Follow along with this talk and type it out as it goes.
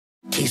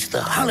'Tis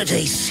the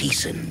holiday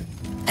season,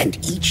 and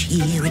each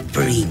year it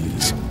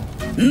brings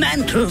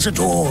mantles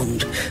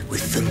adorned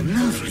with the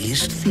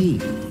loveliest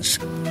things.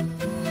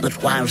 But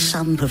while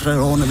some prefer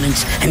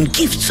ornaments and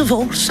gifts of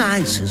all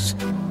sizes,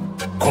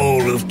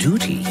 Call of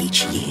Duty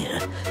each year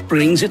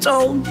brings its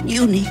own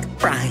unique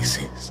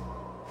prizes.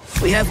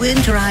 We have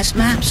winterized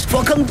maps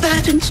for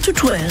combatants to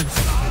dwell,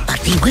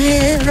 but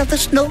beware of the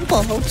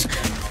snowballs.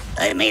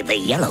 I made the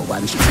yellow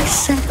ones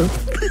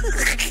myself.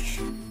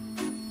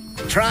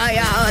 Try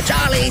our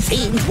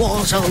jolly-themed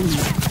Warzone,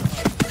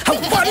 a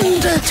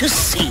wonder to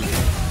see.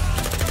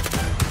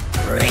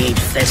 Raid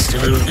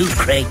festival loot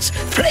crates,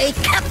 play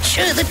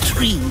capture the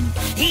tree.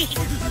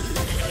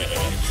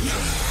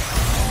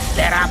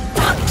 There are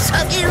pots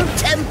of ill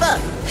temper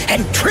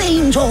and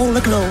trains all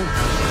aglow.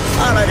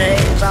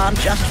 Holidays aren't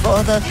just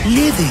for the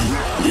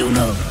living, you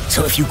know.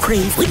 So if you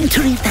crave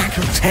wintry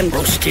battles and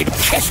roasted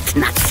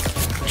chestnuts,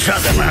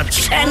 Juggernaut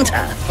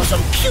Santa for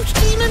some cute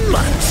demon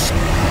months,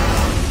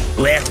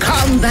 where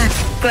combat,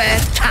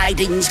 glad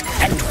tidings,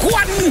 and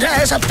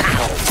wonders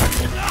abound.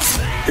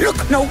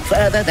 Look no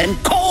further than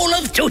Call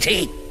of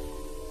Duty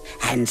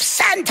and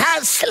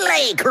Santa's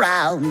sleigh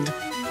ground.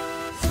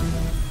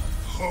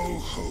 Ho,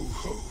 ho,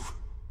 ho.